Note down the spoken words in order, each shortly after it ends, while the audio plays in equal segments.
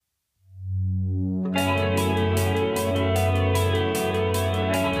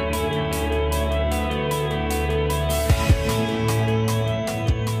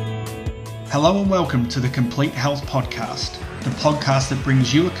Hello and welcome to the Complete Health Podcast, the podcast that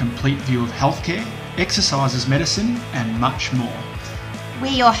brings you a complete view of healthcare, exercise as medicine, and much more.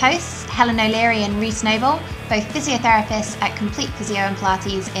 We're your hosts, Helen O'Leary and Rhys Noble, both physiotherapists at Complete Physio and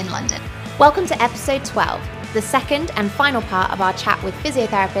Pilates in London. Welcome to episode 12, the second and final part of our chat with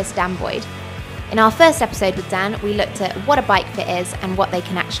physiotherapist Dan Boyd. In our first episode with Dan, we looked at what a bike fit is and what they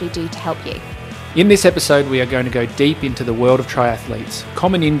can actually do to help you. In this episode, we are going to go deep into the world of triathletes,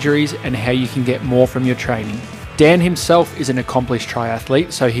 common injuries, and how you can get more from your training. Dan himself is an accomplished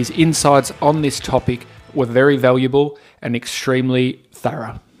triathlete, so his insights on this topic were very valuable and extremely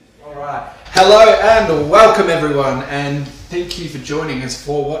thorough. All right. Hello and welcome everyone, and thank you for joining us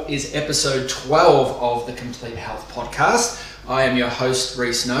for what is episode 12 of the Complete Health Podcast. I am your host,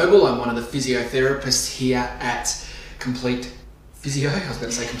 Rhys Noble. I'm one of the physiotherapists here at Complete Physio. I was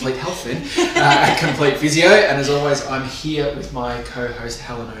going to say Complete Health then. At Complete Physio, and as always, I'm here with my co-host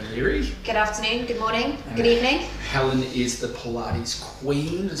Helen O'Leary. Good afternoon, good morning, good evening. Helen is the Pilates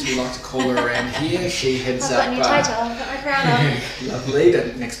queen, as we like to call her around here. She heads I've got a new title, I've got my crown on. Lovely,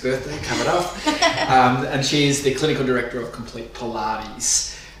 next birthday, covered off. And she is the clinical director of Complete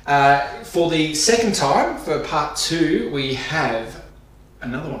Pilates. For the second time, for part 2, we have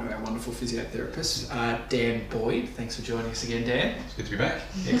another one of our wonderful physiotherapists, Dan Boyd. Thanks for joining us again, Dan. It's good to be back.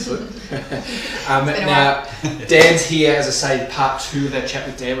 Excellent. Now, Dan's here, as I say, part 2 of that chat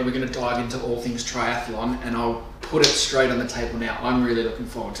with Dan, where we're going to dive into all things triathlon, and I'll put it straight on the table now. I'm really looking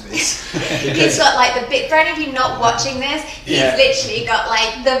forward to this. He's got like the big, for any of you not watching this, he's literally got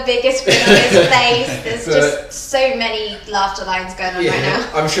like the biggest grin on his face. There's just so many laughter lines going on right now.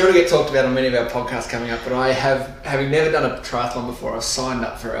 I'm sure it'll get talked about on many of our podcasts coming up, but I have, having never done a triathlon before, I've signed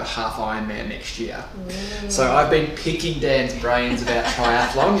up for a half Ironman next year. So I've been picking Dan's brains about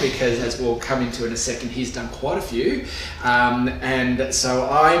triathlon because, as we'll come into in a second, he's done quite a few. And so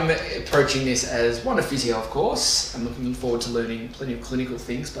I'm approaching this as one, a physio, of course. I'm looking forward to learning plenty of clinical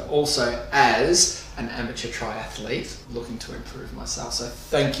things, but also as an amateur triathlete looking to improve myself. So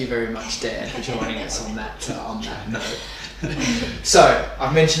thank you very much, Dan, for joining us on that note. So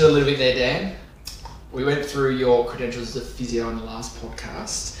I've mentioned a little bit there, Dan. We went through your credentials as a physio in the last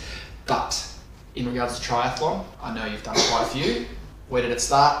podcast, but in regards to triathlon, I know you've done quite a few. Where did it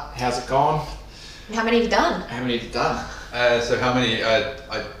start? How's it gone? How many have you done? How many have you done? So how many, I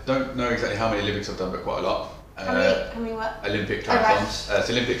don't know exactly how many Olympics I've done, but quite a lot. How many what? Olympic triathlons.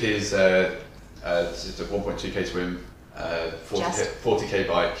 So Olympic is it's a 1.2k swim, 40k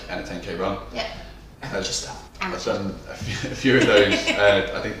bike and a 10k run. Yeah. Amateur stuff. I've done a few of those,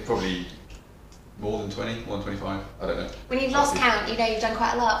 I think probably more than 20, more than 25, I don't know. When you've lost count, you know you've done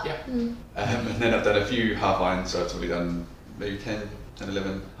quite a lot. Yeah. And then I've done a few half irons, so I've probably done maybe 10,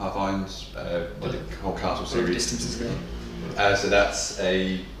 11 half irons, the whole castle series. What distances go? So that's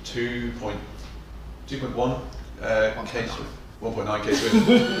a 2.1 k swim, 1.9k swim.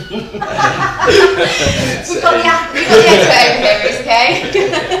 We've got the expert over here, Rhys, okay?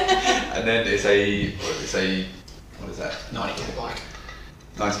 And then it's a what is that? 90k bike.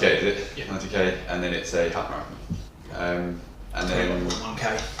 90k, is it? Yeah. 90k, and then it's a half marathon. And then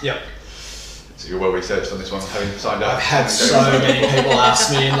 1k. Yep. So you're well researched on this one, having signed up. I've had so many people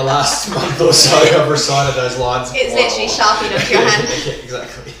ask me in the last month or so. I've recited those lines. It's literally sharpied onto your hand. Yeah,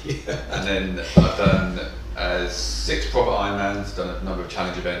 exactly. And then I've done 6 proper Ironmans, done a number of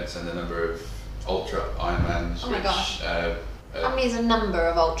challenge events, and a number of ultra Ironmans. Oh my gosh. How How many is a number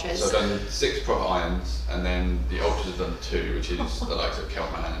of ultras? So I've done 6 proper irons, and then the ultras have done 2, which is the likes of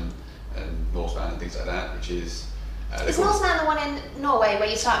Keltman and Norseman and things like that, which is... Is Norseman the one in Norway where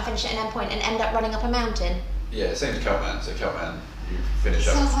you start and finish at an endpoint and end up running up a mountain? Yeah, same as Keltman. So Keltman, you finish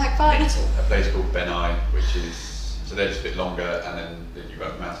up Sounds like fun. a place called Benai, which is... So they're just a bit longer, and then you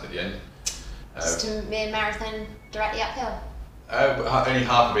run up the mountain at the end. Just a mere marathon directly uphill? Only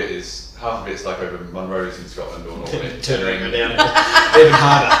half of it's like over Munros in Scotland or Norway. Turning down even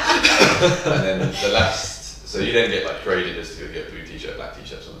harder. And then the last, so you then get like graded as to get blue t-shirt, black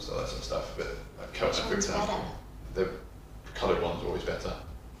t-shirts, all that sort of stuff. But like Keltman, for example, the coloured ones are always better.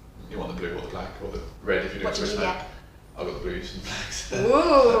 You want the blue or the black or the red if you do What it. did you get? I got the blues and blacks.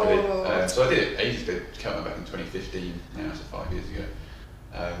 Ooh. So I did it ages ago, Keltman back in 2015. Now, so 5 years ago.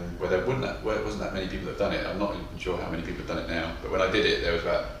 Where there wasn't that many people that have done it. I'm not even sure how many people have done it now, but when I did it, there was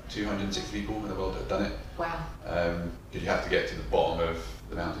about 260 people in the world that had done it. Wow. Because you have to get to the bottom of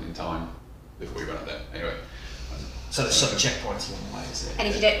the mountain in time before you run up there. Anyway. So there's sort of checkpoints along the way, is it? And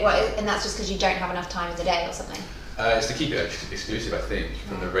if you don't, and that's just because you don't have enough time in the day or something? It's to keep it exclusive, I think,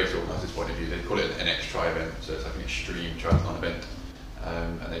 from the race organisers' point of view. They call it an X-Tri event, so it's like an extreme triathlon event,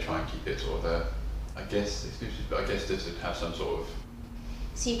 and they try and keep it sort of, I guess, exclusive, but I guess to have some sort of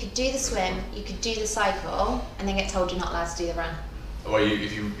So you could do the swim, you could do the cycle, and then get told you're not allowed to do the run. Well,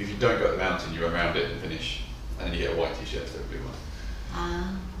 if you don't go up the mountain, you run around it and finish, and then you get a white t-shirt instead of a blue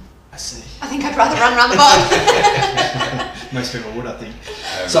one. I see. I think I'd rather run around the bottom. Most people would, I think.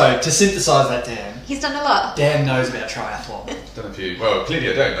 So to synthesise that, Dan. He's done a lot. Dan knows about triathlon. Done a few. Well,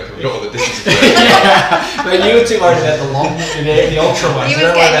 clearly I don't. Like, we've got all the distances. But you were too worried about the long, the ultra ones. He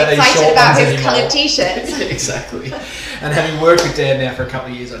was getting excited about his coloured t-shirts. Exactly. And having worked with Dan now for a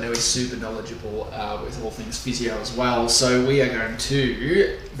couple of years, I know he's super knowledgeable with all things physio as well. So we are going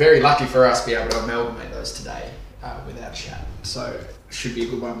to, very lucky for us, be able to amalgamate those today with our chat. So should be a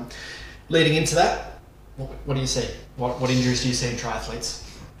good one. Leading into that, what do you see? What injuries do you see in triathletes?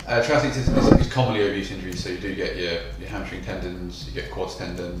 Triathletes is commonly overuse injuries, so you do get your hamstring tendons, you get quads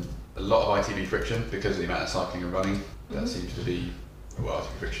tendon, a lot of ITB friction because of the amount of cycling and running. That seems to be ITB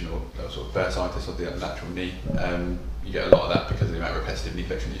friction or sort of bursitis of the lateral knee. You get a lot of that because of the amount of repetitive knee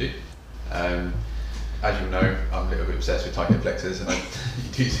flexion you do. As you'll know, I'm a little bit obsessed with tight hip flexors, and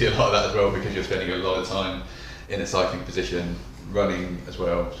you do see a lot of that as well because you're spending a lot of time in a cycling position, running as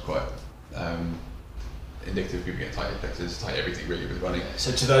well. It's quite indicative of people getting tight hip flexors, tight everything really with running.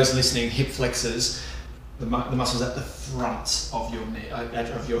 So to those listening, hip flexors, the muscles at the front of your knee,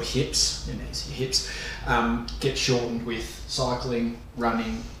 of your hips, your knees, your hips, get shortened with cycling,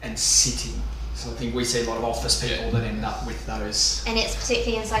 running, and sitting. So I think we see a lot of office people that end up with those. And it's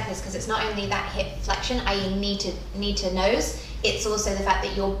particularly in cyclists because it's not only that hip flexion, i.e. knee to nose, it's also the fact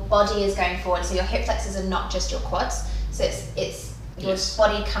that your body is going forward. So your hip flexors are not just your quads. So it's your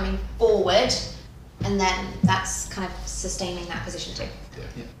body coming forward, and then that's kind of sustaining that position too.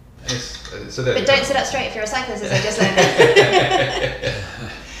 Yeah. But don't sit up straight if you're a cyclist, as I just learned.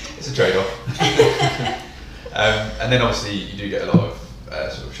 It's a trade-off. And then obviously you do get a lot of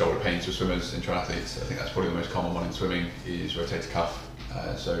sort of shoulder pains for swimmers and triathletes. I think that's probably the most common one in swimming is rotator cuff.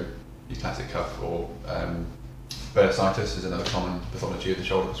 So your classic cuff or bursitis is another common pathology of the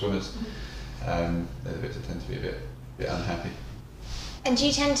shoulder for swimmers. They're the bits that tend to be a bit unhappy. And do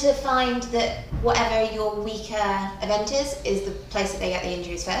you tend to find that whatever your weaker event is the place that they get the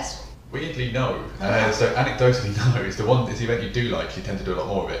injuries first? Weirdly, no. So anecdotally, no. It's the event you do like, you tend to do a lot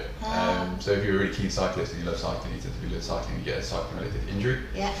more of it. So if you're a really keen cyclist and you love cycling, you tend to do a little cycling, you get a cycling-related injury.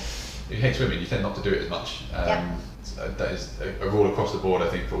 Yeah. If you hate swimming, you tend not to do it as much. So that is a rule across the board, I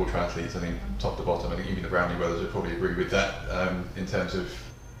think, for all triathletes. I think top to bottom, I think even the Brownlee brothers would probably agree with that in terms of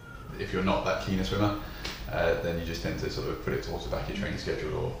if you're not that keen a swimmer, then you just tend to sort of put it towards the back of your training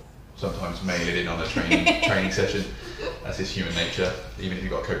schedule or sometimes mail it in on a training session. That's just human nature, even if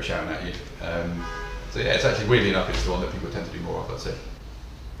you've got a coach shouting at you. So yeah, it's actually weirdly enough, it's the one that people tend to do more of, I'd say.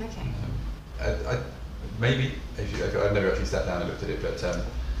 Okay. Maybe, I've never actually sat down and looked at it, but...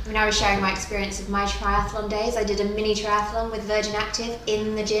 When I was sharing my experience of my triathlon days, I did a mini triathlon with Virgin Active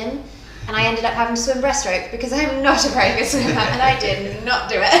in the gym, and I ended up having to swim breaststroke because I'm not a very good swimmer, and I did not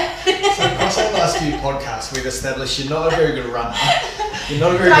do it. So across our last few podcasts, we've established you're not a very good runner. You're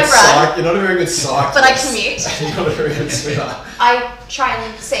not a very good cyclist. But I commute. You're not a very good swimmer. I try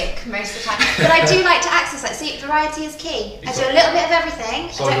and sink most of the time, but I do like to exercise. See, variety is key. I do a little bit of everything.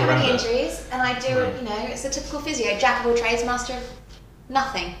 I don't have any injuries, and I do, it's a typical physio, jack of all trades, master of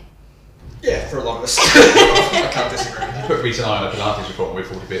nothing. Yeah, for a lot of us. I can't disagree. You put Rita and I on a Pilates report with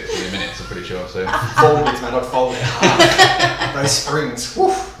 40 bits within minutes, I'm pretty sure. So 40 bits, man, I'd fold it hard. Those springs,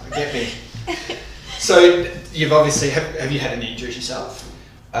 whew, they get me. So you've obviously, have you had any injuries yourself?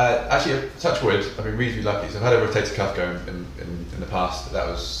 Actually, touch wood, I've been reasonably lucky. So I've had a rotator cuff going in the past. That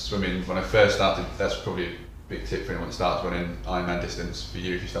was swimming when I first started. That's probably a big tip for anyone that starts running Ironman distance for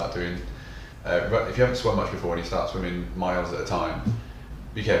you if you start doing. If you haven't swum much before and you start swimming miles at a time,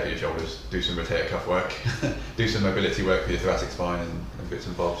 be careful of your shoulders, do some rotator cuff work, do some mobility work for your thoracic spine and bits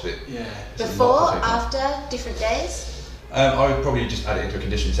and bobs. Before, after, different days? I would probably just add it into a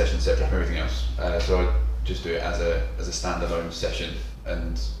conditioning session separate from everything else. So I'd just do it as a standalone session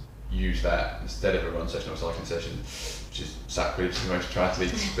and use that instead of a run session or cycling session, which is sacrilege to most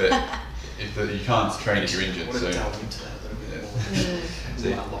triathletes, but you can't train if you're injured. I want to delve into that a little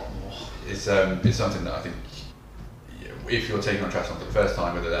bit more. A lot more. It's something that I think if you're taking on triathlon for the first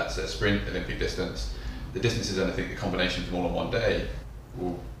time, whether that's a sprint, Olympic distance, the distances and I think the combination of them all on one day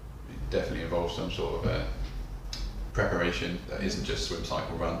will definitely involve some sort of preparation that isn't just swim,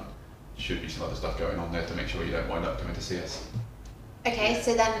 cycle, run. Should be some other stuff going on there to make sure you don't wind up coming to see us. Okay,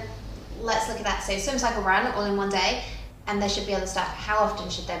 so then let's look at that. So swim, cycle, run all in one day, and there should be other stuff. How often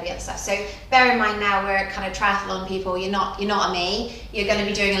should there be other stuff? So bear in mind now we're kind of triathlon people. You're not a me. You're going to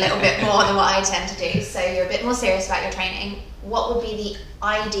be doing a little bit more than what I tend to do. So you're a bit more serious about your training. What would be the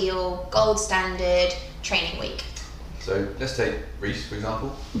ideal gold standard training week? So let's take Reece for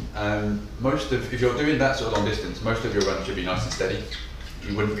example. If you're doing that sort of long distance, most of your runs should be nice and steady.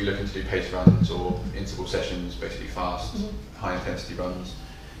 You wouldn't be looking to do pace runs or interval sessions, basically fast, high intensity runs,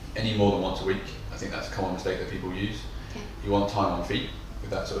 any more than once a week. I think that's a common mistake that people use. Okay. You want time on feet with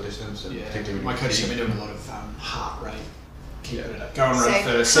that sort of distance, and particularly my coach has been doing a lot of heart rate. Keep it at, go on run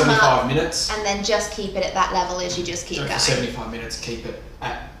So for 75 minutes. And then just keep it at that level as you just keep So going. for 75 minutes, keep it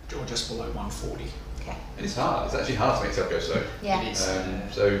at or just below 140. Okay. And it's hard. It's actually hard to make yourself go slow. Yeah. It is.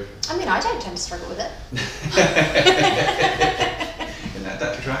 So I mean, I don't tend to struggle with it. in that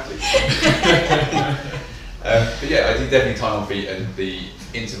triathlete. But yeah, I think definitely time on feet and the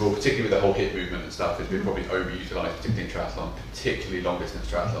interval, particularly with the whole hip movement and stuff, has been probably overutilised, particularly in triathlon, particularly long distance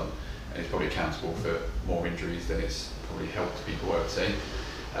triathlon, and it's probably accountable for more injuries than it's probably helped people, I would say.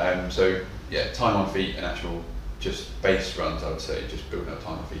 So yeah, time on feet and actual just base runs, I would say, just building up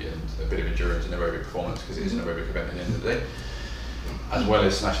time on feet and a bit of endurance and aerobic performance, because it is an aerobic event at the end of the day. As well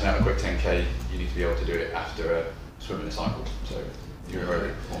as smashing out a quick 10k, you need to be able to do it after a swim and a cycle. So your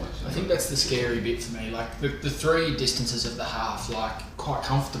aerobic performance. I think that's the scary bit for me. Like the three distances of the half, like quite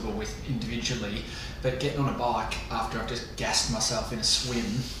comfortable with individually, but getting on a bike after I've just gassed myself in a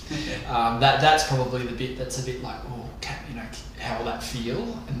swim, that's probably the bit that's a bit like, oh, how will that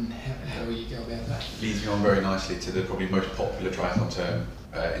feel, and how will you go about that? Leads me on very nicely to the probably most popular triathlon term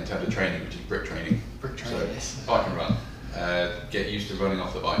in terms of training, which is brick training. Brick training, so, yes. Bike and run. Get used to running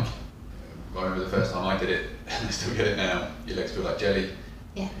off the bike. I remember the first time I did it, and I still get it now. Your legs feel like jelly.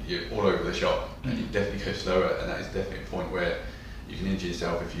 Yeah. You're all over the shop, and you definitely go slower. And that is definitely a point where you can injure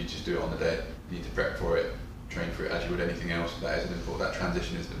yourself if you just do it on the day. You need to prep for it, train for it as you would anything else. That is an important. That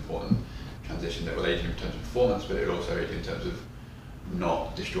transition is an important transition that will aid you in terms of performance, but it will also aid you in terms of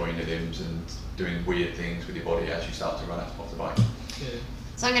not destroying your limbs and doing weird things with your body as you start to run off the bike. Yeah.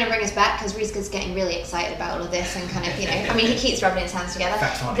 So I'm going to bring us back because Reece is getting really excited about all of this and kind of, I mean, he keeps rubbing his hands together.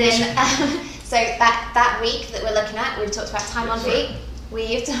 Then, so that week that we're looking at, we've talked about time on feet.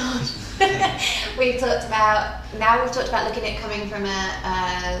 We've talked about looking at coming from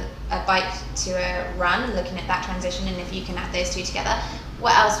a bike to a run, looking at that transition, and if you can add those two together.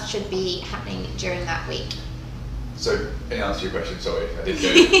 What else should be happening during that week? So, in answer to your question, sorry, I did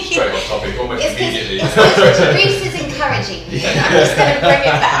go straight off topic almost immediately. Reece is encouraging me, and I'm just going to bring it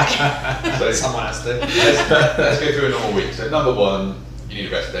back. So someone has to. Let's go through a normal week. So number one, you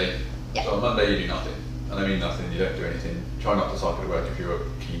need a rest day. Yep. So on Monday you do nothing. And I mean nothing, you don't do anything. Try not to cycle to work if you're a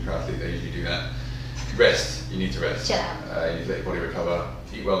keen triathlete, they usually do that. Rest, you need to rest. Chill out. You need to let your body recover.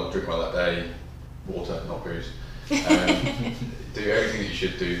 Eat well, drink well that day. Water, not booze. Do everything that you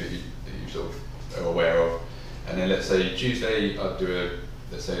should do that you sort of are aware of. And then let's say Tuesday, I'd do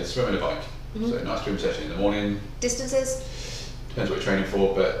a swim and a bike. So a nice swim session in the morning. Distances? Depends what you're training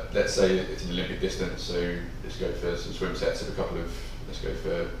for, but let's say it's an Olympic distance, so let's go for some swim sets of let's go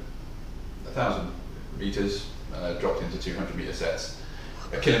for 1,000 meters, dropped into 200 meter sets.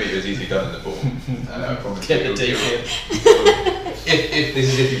 A kilometer is easily done in the pool. Get the deep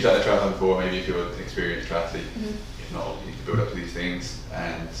if you've done a triathlon before, maybe if you're an experienced triathlete. If not, you need to build up to these things,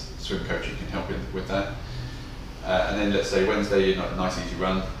 and swim coaching can help with that. And then let's say Wednesday, a nice easy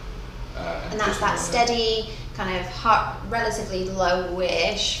run. And that's that steady kind of relatively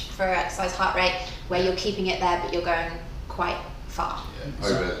lowish for exercise heart rate, where you're keeping it there but you're going quite far. Yeah.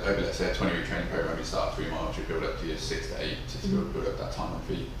 Over let's say a 20-week training program, you start at 3 miles, you build up to your 6 to 8 to build up that time on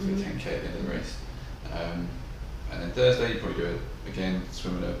feet for 10k at the end of the race. And then Thursday, you probably do it again,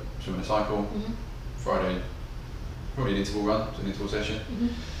 swim and a cycle. Friday, probably an interval run, so an interval session.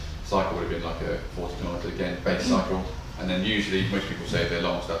 Cycle would have been like a 40 kilometres again, base cycle. And then usually most people save their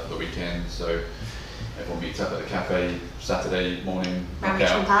long stuff for the weekend, so everyone meets up at the cafe Saturday morning,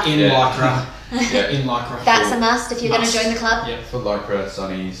 knockout. In Lycra. Yeah. In Lycra. That's a must if you're going to join the club. Yeah. Full Lycra,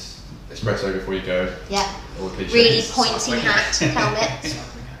 sunnies, espresso before you go. Yeah. All the cliches. Really pointy hat, helmet.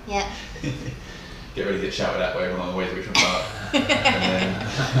 Yeah. Get ready to get shouted at by everyone on the way to Richmond Park.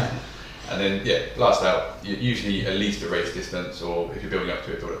 And then yeah, last out, usually at least a race distance, or if you're building up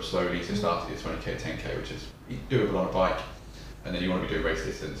to it, build up slowly. So start at your 20k, 10k, which is doable on a bike, and then you want to be doing race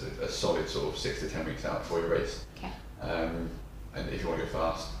distance a solid sort of 6 to 10 weeks out before your race. Okay. And if you want to go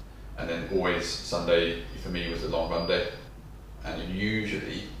fast, and then always Sunday for me was a long run day, and you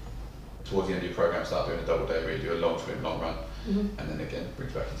usually towards the end of your program start doing a double day where you do a long swim, long run, and then again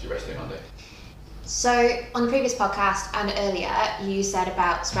brings back into your rest day Monday. So on the previous podcast and earlier, you said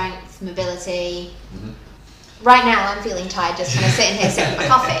about strength, mobility. Right now, I'm feeling tired just kind of sitting here sipping my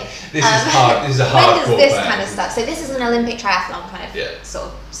coffee. This is hard. This is a hardcore. When does this kind of stuff? So this is an Olympic triathlon kind of sort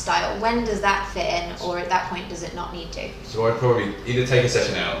of style. When does that fit in, or at that point does it not need to? So I'd probably either take a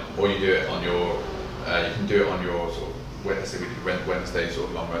session out, or you do it on your. You can do it on your sort of Wednesday, we did Wednesday sort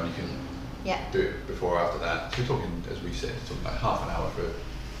of long run, you can do it before or after that. So we're talking, as we said, talking like half an hour for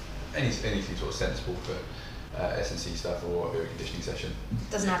anything sort of sensible for S&C stuff or a conditioning session.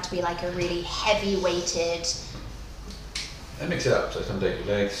 Doesn't have to be like a really heavy weighted. And mix it up. So some day do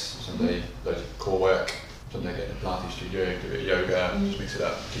legs, some day loads of core work, some day get in a Pilates studio, do a bit of yoga, just mix it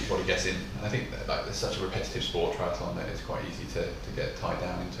up, keep your body guessing. And I think that like there's such a repetitive sport, triathlon, that it's quite easy to get tied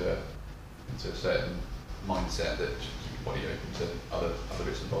down into a certain mindset that keeps your body open to other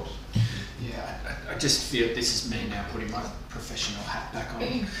bits and bobs. Yeah, I just feel this is me now putting my professional hat back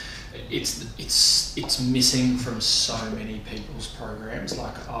on. It's missing from so many people's programs.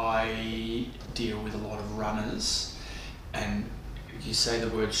 Like I deal with a lot of runners, and you say the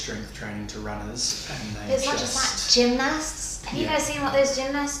word strength training to runners, and they It's not just that, gymnasts. Have you guys seen what those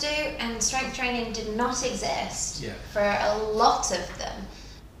gymnasts do? And strength training did not exist for a lot of them.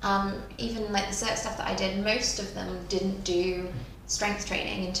 Even like the Cirque stuff that I did, most of them didn't do strength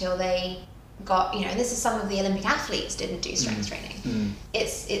training until they got, this is some of the Olympic athletes didn't do strength training.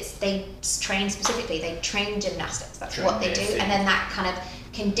 It's they train specifically, they train gymnastics, that's what they do. And then that kind of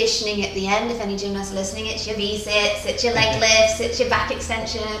conditioning at the end, if any gymnasts are listening, it's your V-sits, it's your leg lifts, it's your back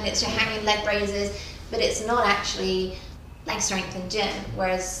extension, it's your hanging leg raises, but it's not actually leg strength and gym,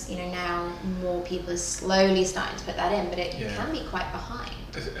 whereas now more people are slowly starting to put that in, but it can be quite behind.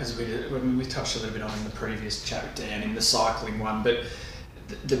 As we touched a little bit on in the previous chat with Dan in the cycling one, but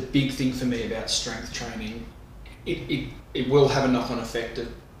the big thing for me about strength training, it will have a knock-on effect of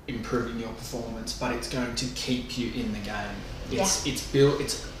improving your performance, but it's going to keep you in the game. It's built.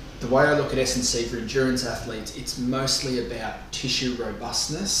 It's the way I look at S&C for endurance athletes. It's mostly about tissue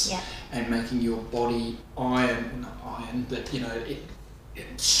robustness and making your body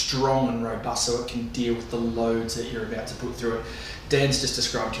it's strong and robust, so it can deal with the loads that you're about to put through it. Dan's just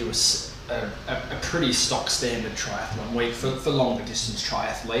described to us a pretty stock standard triathlon week for longer distance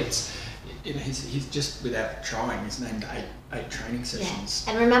triathletes. He's just, without trying, he's named eight training sessions.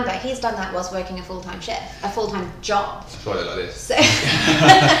 And remember, he's done that whilst working a full-time shift, a full-time job. That's why they're like this. So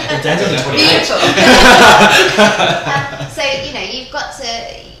Dan's only 28. So you've got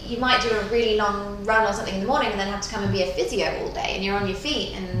to. You might do a really long run or something in the morning, and then have to come and be a physio all day, and you're on your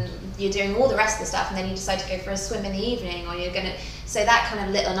feet, and you're doing all the rest of the stuff, and then you decide to go for a swim in the evening, or you're gonna. So that kind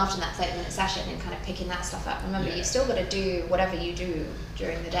of little, and often that 30-minute session, and kind of picking that stuff up. Remember, you've still got to do whatever you do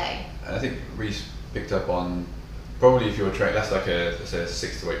during the day. And I think Reece picked up on probably if you're training, that's like a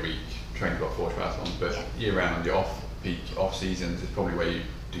 6 to 8 week training block for triathlons, but year round, your off seasons is probably where you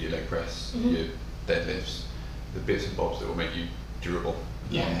do your leg press, your deadlifts, the bits and bobs that will make you durable.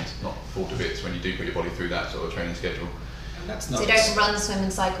 And not fall to bits when you do put your body through that sort of training schedule. And that's not so you don't run, swim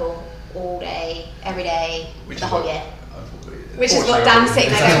and cycle all day, every day, for the whole year. Which is what Dan's saying.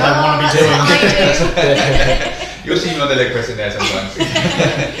 That's what I do. You'll see me on the leg press in there sometimes.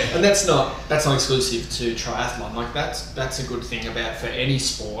 And that's not exclusive to triathlon. Like that's a good thing about for any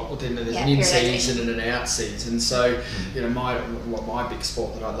sport. Well, then there's an in-season and an out-season. So my big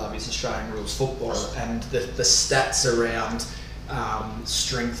sport that I love is Australian rules football, and the stats around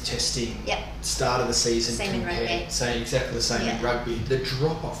strength testing, start of the season say exactly the same in rugby. The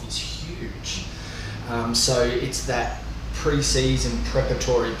drop off is huge. So it's that pre-season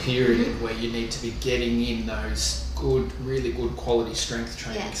preparatory period where you need to be getting in those really good quality strength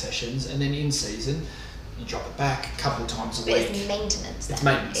training sessions, and then in season you drop it back a couple of times a week. It's maintenance. It's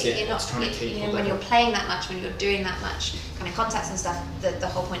maintenance. You're not trying to keep when you're playing that much, when you're doing that much kind of contacts and stuff. The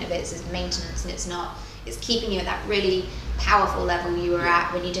whole point of it is maintenance, and it's keeping you at that really powerful level you were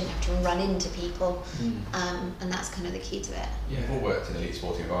at when you didn't have to run into people, and that's kind of the key to it. We've all worked in elite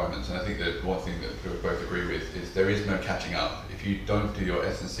sporting environments, and I think that one thing that we both agree with is there is no catching up. If you don't do your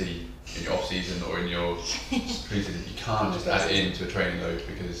S&C in your off season or in your pre-season, you can't just add it into a training load,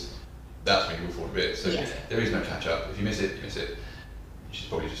 because that's when you will fall to bits. So there is no catch up. If you miss it, you miss it. You should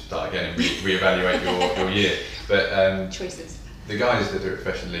probably just start again and reevaluate your year. But choices. The guys that do it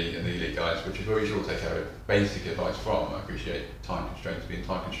professionally and the elite guys, which is where we should all take our basic advice from. I appreciate time constraints being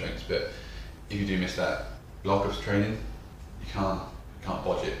time constraints, but if you do miss that block of training, you can't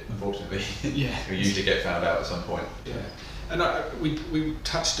bodge it, unfortunately. You usually get found out at some point. And we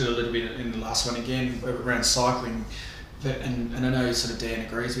touched it a little bit in the last one again around cycling, and I know sort of Dan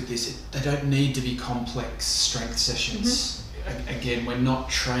agrees with this. They don't need to be complex strength sessions. Again, we're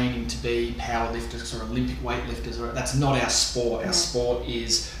not training to be powerlifters or Olympic weightlifters. That's not our sport. Our sport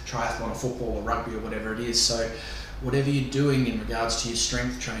is triathlon or football or rugby or whatever it is. So whatever you're doing in regards to your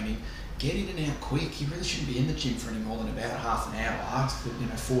strength training, get in and out quick. You really shouldn't be in the gym for any more than about half an hour,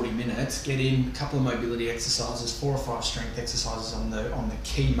 40 minutes. Get in a couple of mobility exercises, 4 or 5 strength exercises on the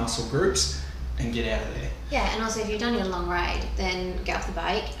key muscle groups, and get out of there. Yeah, and also if you've done your long ride, then get off the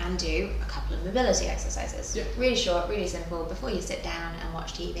bike and do a couple of mobility exercises. Yeah. Really short, really simple, before you sit down and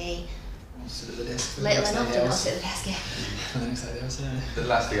watch TV. I'll sit at the desk. Little and often I'll sit at the desk, yeah. For the next 8 hours, yeah. The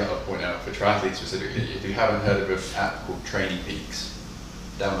last thing I'll point out for triathletes specifically, if you haven't heard of an app called Training Peaks,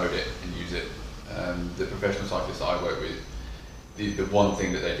 download it and use it. The professional cyclists that I work with, the one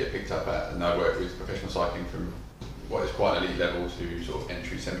thing that they get picked up at, and I work with professional cycling from what is quite an elite level to sort of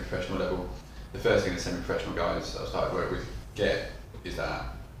entry semi-professional level. The first thing the semi-professional guys I've started work with get is that.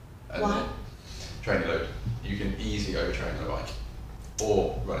 And Why? Training load. You can easily overtrain on a bike,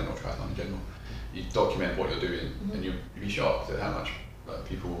 or running or triathlon in general. You document what you're doing, and you'll be shocked at how much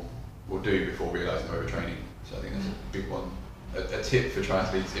people will do before realising they're overtraining. So I think that's a big one. A tip for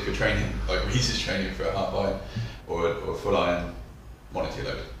triathletes: if you're training, like Reese is training for a half iron or a full iron, monitor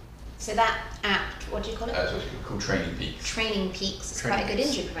your load. So that app, what do you call it? So it's called Training Peaks. Training Peaks. It's Training quite a good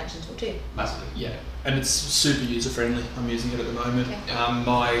Peaks. injury prevention tool too. Massively. Yeah, and it's super user friendly. I'm using it at the moment. Okay.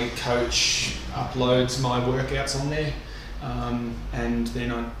 My coach uploads my workouts on there, and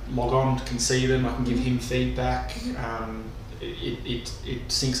then I log on, can see them. I can give him feedback. It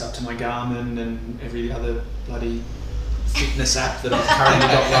syncs up to my Garmin and every other bloody fitness app that I've currently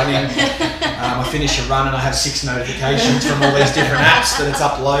got running. I finish a run and I have 6 notifications from all these different apps that it's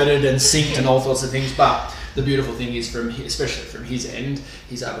uploaded and synced and all sorts of things. But the beautiful thing is, especially from his end,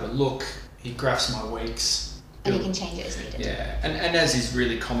 he's able to look, he graphs my weeks. And you can change it as needed. Yeah, and as is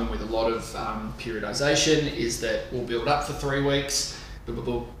really common with a lot of periodization, is that we'll build up for 3 weeks, but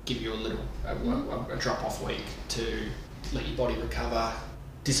we'll give you a drop-off week to let your body recover,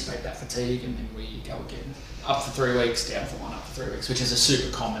 dissipate that fatigue, and then we go again. Up for 3 weeks, down for 1, up for 3 weeks, which is a super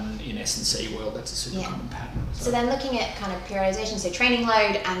common in S&C world. That's a super common pattern. So then looking at kind of periodization, so training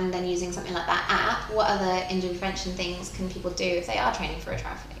load and then using something like that app, what other injury prevention things can people do if they are training for a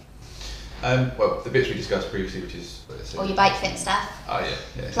triathlon? Well, the bits we discussed previously, which is... Or your bike fit stuff. Oh, yeah.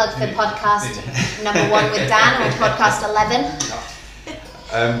 Plug for podcast number 1 with Dan, or podcast 11.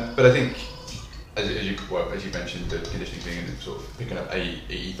 But I think, as you mentioned, the conditioning thing and sort of picking up a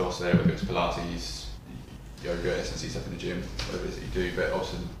ethos there, whether it's Pilates, yoga, S&C stuff in the gym, whatever it is that you do, but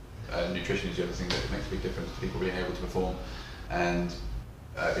also nutrition is the other thing that makes a big difference to people being able to perform and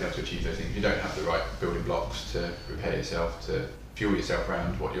being able to achieve those things. If you don't have the right building blocks to prepare yourself, to fuel yourself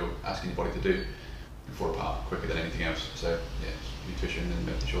around what you're asking your body to do, you fall apart quicker than anything else. So yeah, nutrition and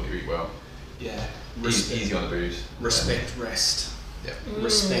making sure that you eat well. Yeah. Easy on the booze. Respect rest. Yeah.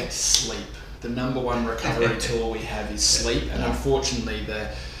 Respect sleep. The number 1 recovery tool we have is sleep, and unfortunately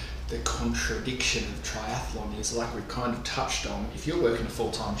the contradiction of triathlon is, like we've kind of touched on, if you're working a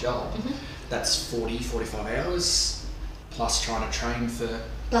full-time job, that's 40-45 hours plus trying to train for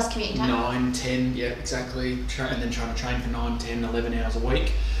Plus commuting time. 9, 10, yeah, exactly, and then trying to train for 9, 10, 11 hours a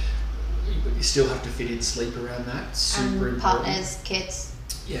week. But you still have to fit in sleep around that. Super important. Partners, kids.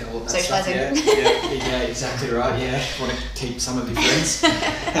 Yeah, all of that Socialising. stuff. Yeah, exactly right. Yeah, want to keep some of your friends.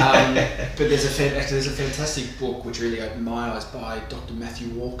 But there's a fantastic book which really opened my eyes by Dr.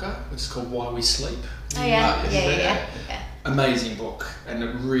 Matthew Walker, which is called Why We Sleep. Oh yeah. Amazing book, and it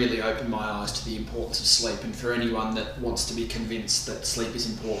really opened my eyes to the importance of sleep. And for anyone that wants to be convinced that sleep is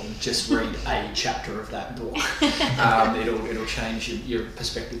important, just read a chapter of that book. It'll change your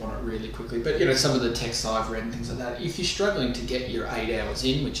perspective on it really quickly. But some of the texts I've read and things like that, if you're struggling to get your 8 hours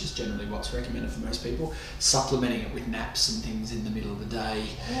in, which is generally what's recommended for most people, supplementing it with naps and things in the middle of the day.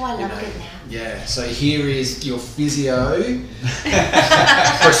 Oh, I love a good nap. Yeah, so here is your physio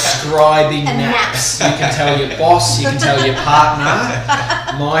prescribing naps. You can tell your boss, you can tell your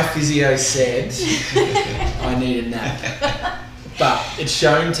partner, my physio said I need a nap. But it's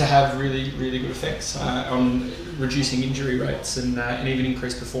shown to have really, really good effects on reducing injury rates and even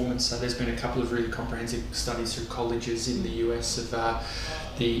increased performance. So there's been a couple of really comprehensive studies through colleges in the US of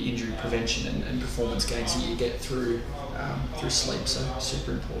the injury prevention and performance gains that you get through sleep. So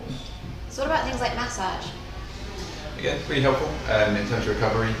super important. So what about things like massage? Again, really helpful in terms of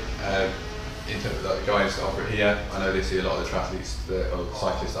recovery. In terms of the guys that offer it here, I know they see a lot of the triathletes or the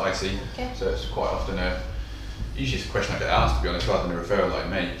cyclists that I see. Okay. So it's quite often usually it's a question I get asked, to be honest, rather than a referral I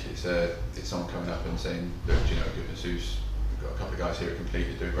make. It's someone coming up and saying, look, goodness, we've got a couple of guys here who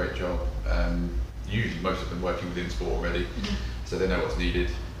completely do a great job. Usually most of them working within sport already, so they know what's needed.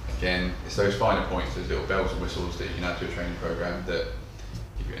 Again, it's those finer points, those little bells and whistles that you can add to a training program that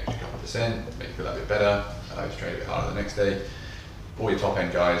give you an extra couple % make you feel that bit better, allow you to train a bit harder the next day. All your top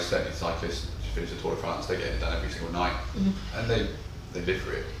end guys, certainly cyclists, finish the Tour de France, they get it done every single night, and they live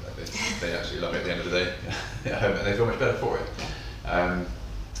for it. They absolutely love it at the end of the day, and they feel much better for it.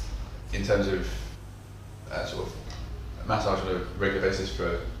 In terms of sort of massage on a regular basis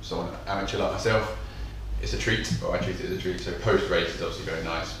for someone amateur like myself, it's a treat, or I treat it as a treat. So post-race is obviously very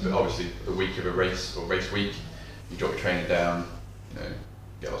nice, but obviously the week of a race or race week, you drop your training down,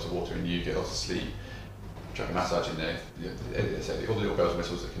 get lots of water in you, get lots of sleep, chuck a massage in there. All the little bells and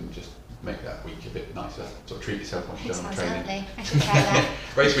whistles that can just make that week a bit nicer. Sort of treat yourself once you've done the training. Lovely. I should try that.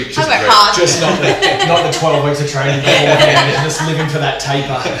 Race week I just work great. hard. Just not the 12 weeks of training beforehand, just living for that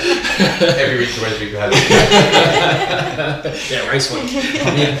taper. Every week's a race week we had. Yeah, race week.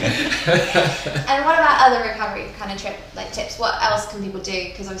 And what about other recovery kind of tips? What else can people do?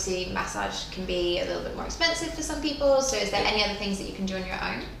 Because obviously massage can be a little bit more expensive for some people. So is there any other things that you can do on your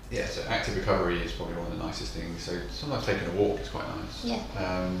own? Yeah, so active recovery is probably one of the nicest things. So sometimes taking a walk is quite nice. Yeah.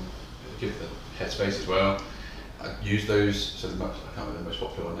 Give the headspace as well. I use those. So I can't remember the most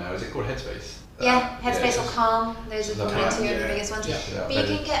popular one now. Is it called Headspace? Yeah, Headspace yeah, or Calm. Those are probably two of the biggest ones. Yeah. But you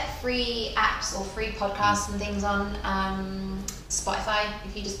can get free apps or free podcasts and things on Spotify.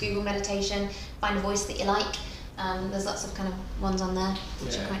 If you just Google meditation, find a voice that you like. There's lots of kind of ones on there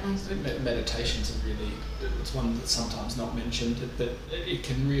which are quite nice. Meditation's it's one that's sometimes not mentioned, but it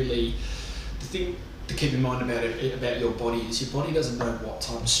can really, the thing to keep in mind about your body is your body doesn't know what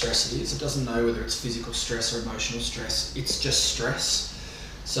type of stress it is. It doesn't know whether it's physical stress or emotional stress. It's just stress.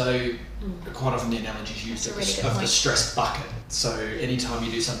 So quite often the analogy is used of the stress bucket. So anytime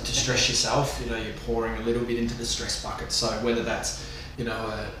you do something to stress yourself, you're pouring a little bit into the stress bucket. So whether that's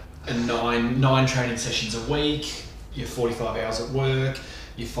a nine training sessions a week, you're 45 hours at work,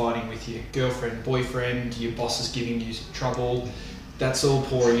 you're fighting with your girlfriend, boyfriend, your boss is giving you trouble, that's all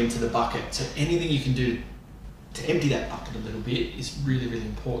pouring into the bucket. So anything you can do to empty that bucket a little bit is really, really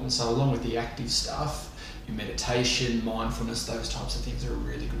important. So along with the active stuff, your meditation, mindfulness, those types of things are a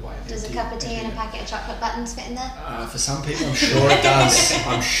really good way of Does a cup of tea and a packet of chocolate buttons fit in there? For some people, I'm sure it does.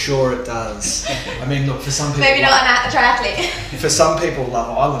 I'm sure it does. I mean, look, for some people... Maybe not a triathlete. For some people,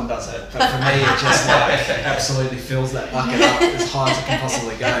 Love Island does it, but for me, it just absolutely fills that bucket up as high as it can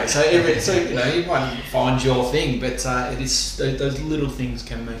possibly go. So you might find your thing, but it is those little things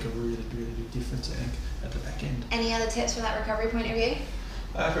can make a really, really big difference, I think, at the back end. Any other tips from that recovery point of view?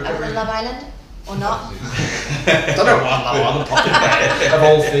 For Other than Love Island? Or not? I don't know why Love Island popped in there, of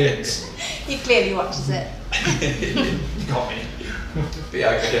all things. He clearly watches it. You got me. But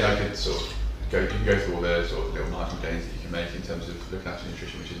yeah, again, I could sort of you can go through all the sort of little marginal gains that you can make in terms of looking after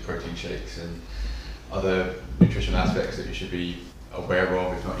nutrition, which is protein shakes and other nutritional aspects that you should be aware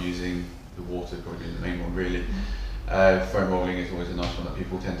of if not using the water, probably being the main one really. Foam rolling is always a nice one that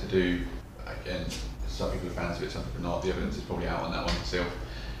people tend to do. Again, some people are fans of it, some people are not. The evidence is probably out on that one myself.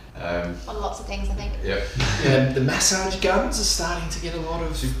 On lots of things, I think. Yeah. The massage guns are starting to get a lot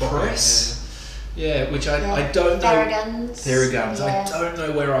of press. Yeah, which I don't know. Theraguns. Yeah. I don't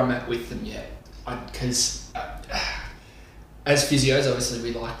know where I'm at with them yet. Because as physios, obviously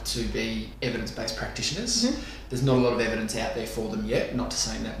we like to be evidence-based practitioners. Mm-hmm. There's not a lot of evidence out there for them yet. Not to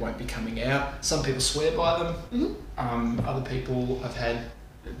say that won't be coming out. Some people swear by them. Mm-hmm. Other people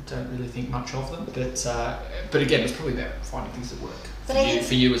don't really think much of them. But again, it's probably about finding things that work.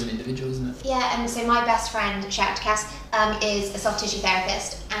 For you as an individual, isn't it? Yeah, and so my best friend, shout out to Cass, is a soft tissue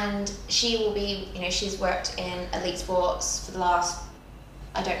therapist, and she will be, she's worked in elite sports for the last,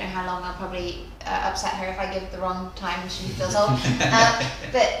 I don't know how long. I'll probably upset her if I give the wrong time. She feels old.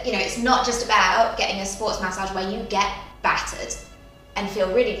 But it's not just about getting a sports massage where you get battered and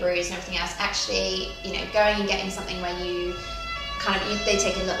feel really bruised and everything else. Actually, going and getting something where you they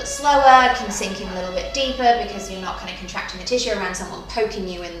take it a little bit slower, can sink in a little bit deeper because you're not kind of contracting the tissue around someone poking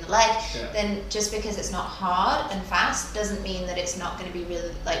you in the leg. Yeah. Then just because it's not hard and fast doesn't mean that it's not going to be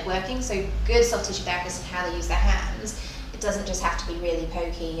really working. So good soft tissue therapists and how they use their hands, it doesn't just have to be really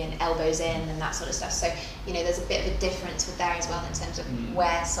pokey and elbows in and that sort of stuff. So there's a bit of a difference with there as well in terms of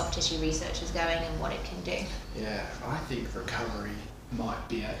where soft tissue research is going and what it can do. Yeah, I think recovery might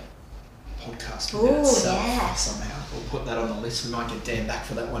be a podcast in itself somehow. We'll put that on the list. We might get Dan back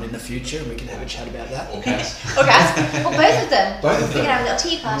for that one in the future and we can have a chat about that. Or Cass. Or both of them. Both of them. We can have a little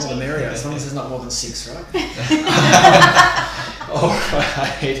tea party. More the merrier, as long as there's not more than 6, right?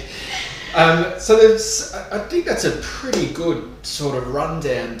 Alright. So I think that's a pretty good sort of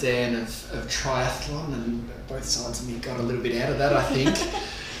rundown, Dan, of triathlon, and both sides of me got a little bit out of that, I think.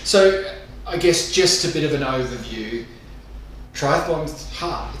 So I guess just a bit of an overview. Triathlon's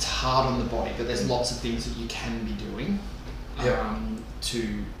hard. It's hard on the body, but there's lots of things that you can be doing. Yeah.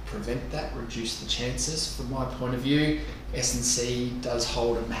 to prevent that, reduce the chances. From my point of view, S&C does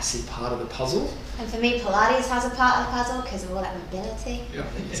hold a massive part of the puzzle. And for me, Pilates has a part of the puzzle because of all that mobility. Yeah,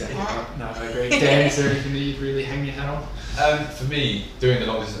 exactly right. No, I agree. Dan, is there anything that you'd really hang your hat on? For me, doing the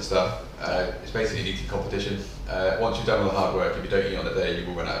long distance stuff, it's basically an eating competition. Once you've done all the hard work, if you don't eat on the day, you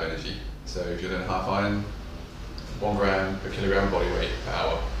will run out of energy. So if you're doing a half iron, 1 gram per kilogram body weight per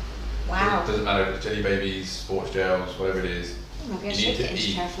hour. Wow. It doesn't matter if it's jelly babies, sports gels, whatever it is. Oh my gosh, You need to into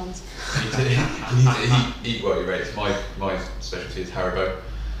eat. triathlons. You need to eat while you race. My specialty is Haribo.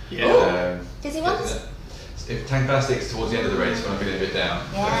 Yeah. Fizzy ones? If tank plastics towards the end of the race when I'm feeling a bit down.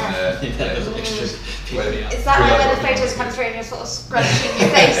 Yeah. Then, Extra Is that why when the photos come through and you're sort of scrunching your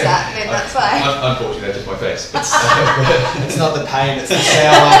face up? Then that's why. Unfortunately, that's just my face. It's not the pain, it's the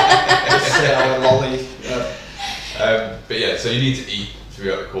sour lolly. But yeah, so you need to eat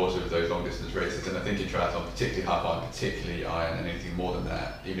throughout the course of those long distance races, and I think in triathlon, particularly half iron, particularly iron, and anything more than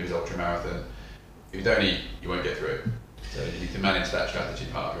that, even if it's ultra marathon, if you don't eat, you won't get through it. So you need to manage that strategy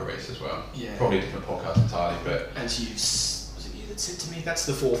part of your race as well. Yeah. Probably a different podcast entirely, but As was it you that said to me, that's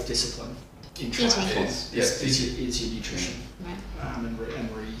the 4th discipline in Eating. triathlon. Yes, Is your nutrition Right. and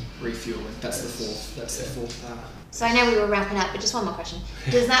refueling. That's the 4th. That's the 4th. So I know we were wrapping up, but just one more question.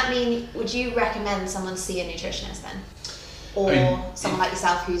 Does that mean, would you recommend someone see a nutritionist then? Or I mean, someone like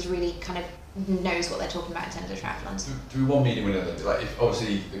yourself who's really kind of knows what they're talking about in terms of triathlons? through one meeting or another, like if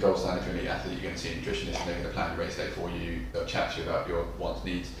obviously the gold standard for an elite athlete, you're going to see a nutritionist and they're going to plan your race day for you, they'll chat to you about your wants,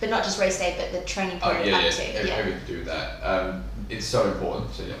 needs. But not just race day, but the training Oh period yeah, up to. everything to do with that. It's so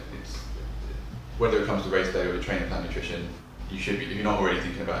important. So yeah, it's whether it comes to race day or the training plan nutrition, you should be. If you're not already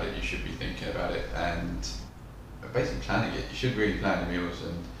thinking about it, you should be thinking about it and basically planning it. You should really plan your meals.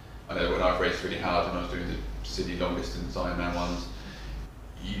 And I know when I've raced really hard, when I was doing the city long distance Ironman ones,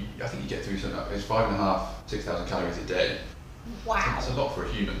 I think you get through something. It's 5,500–6,000 calories a day. Wow. That's a lot for a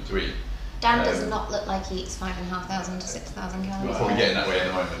human to eat. Dan does not look like he eats 5,500 to 6,000 calories. We're probably getting that way at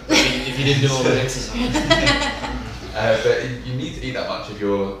the moment. If you didn't do all the exercise. But you need to eat that much if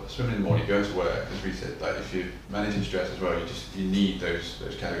you're swimming in the morning, going to work, as we said. Like if you're managing stress as well, you need those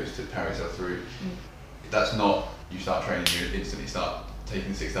calories to power yourself through. That's not you start training, you instantly start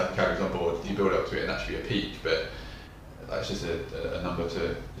taking 6,000 calories on board. You build up to it, and that should be a peak. But that's just a number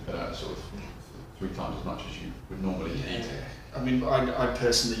to put out sort of 3 times as much as you would normally eat. I mean, I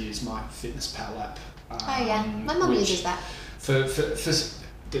personally use my FitnessPal app. Oh yeah, my mum uses that.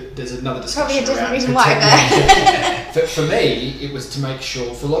 There's another discussion. Probably a different around reason why, but for me, it was to make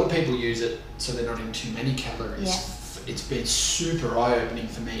sure. For a lot of people, use it so they're not eating too many calories. Yeah. It's been super eye-opening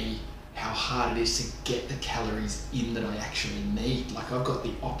for me how hard it is to get the calories in that I actually need. Like I've got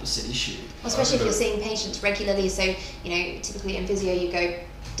the opposite issue. Well, especially if you're seeing patients regularly. So typically in physio, you go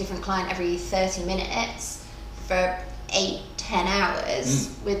different client every 30 minutes for 8-10 hours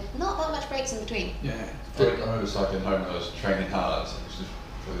with not that much breaks in between. Yeah. I remember cycling home when I was training hard, which was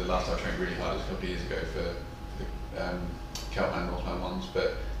probably the last time I trained really hard was a couple of years ago for the Keltman Northland ones,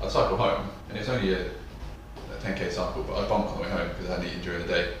 but I'd cycle home and it's only a 10k cycle, but I bonk on the way home because I hadn't eaten during the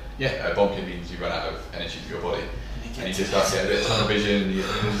day. Yeah. Bonking means you run out of energy for your body and you just start to get a bit of tunnel vision, you get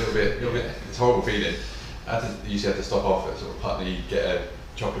a little bit, it's a horrible feeling. You used to have to stop off at sort of Putney, get a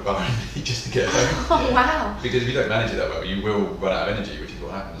chocolate bar just to get home. Oh wow! Because if you don't manage it that well, you will run out of energy, which is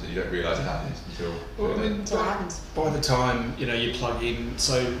what happens, and you don't realise it happens until Until it happens. By the time you plug in,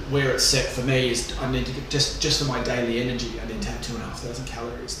 so where it's set for me is I need to get just for my daily energy. I need to have 2,500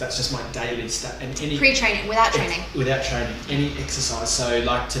 calories. That's just my daily stat. And any Pre-training, without training. Without training, any exercise. So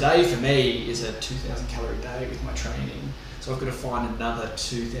like today for me is a 2,000 calorie day with my training. So I've got to find another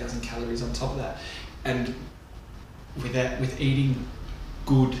 2,000 calories on top of that, and with eating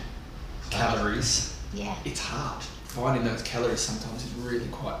good calories, Yeah. it's hard. Finding those calories sometimes is really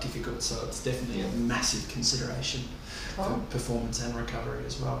quite difficult, so it's definitely a massive consideration for performance and recovery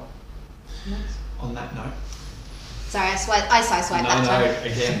as well. Nice. On that note. Sorry, I sideswiped that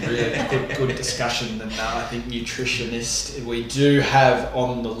time. Again, really good discussion, and I think nutritionist we do have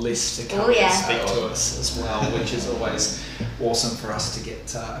on the list to come and speak to us as well, which is always awesome for us to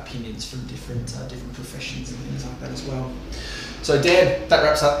get opinions from different professions and things like that as well. So Dan, that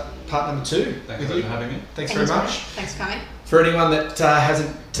wraps up part number 2. Thanks for having me. Thanks very much. Thanks for coming. For anyone that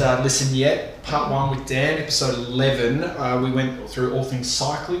hasn't listened yet, part 1 with Dan, episode 11, we went through all things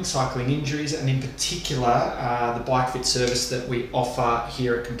cycling injuries, and in particular the bike fit service that we offer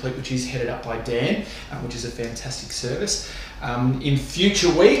here at Complete, which is headed up by Dan, which is a fantastic service. In future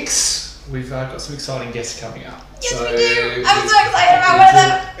weeks, we've got some exciting guests coming up. Yes, we do! I'm so excited about one of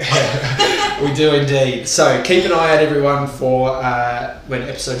them! We do indeed. So keep an eye out, everyone, for when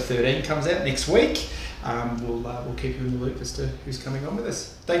episode 13 comes out next week. we'll keep you in the loop as to who's coming on with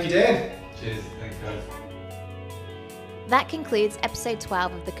us. Thank you, Dan. Cheers. Thanks, guys. That concludes episode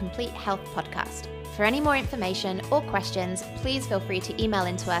 12 of the Complete Health Podcast. For any more information or questions, please feel free to email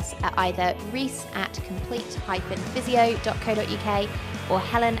into us at either reese@complete-physio.co.uk or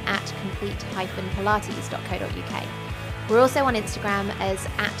helen@complete-pilates.co.uk. We're also on Instagram as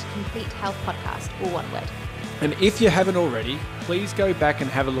 @CompleteHealthPodcast, all one word. And if you haven't already, please go back and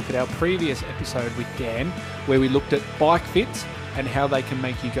have a look at our previous episode with Dan, where we looked at bike fits and how they can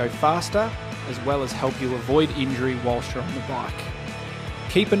make you go faster, as well as help you avoid injury whilst you're on the bike.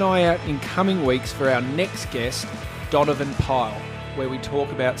 Keep an eye out in coming weeks for our next guest, Donovan Pyle, where we talk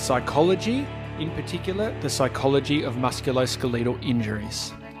about psychology, in particular the psychology of musculoskeletal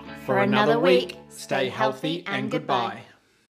injuries. For another week, stay healthy and goodbye.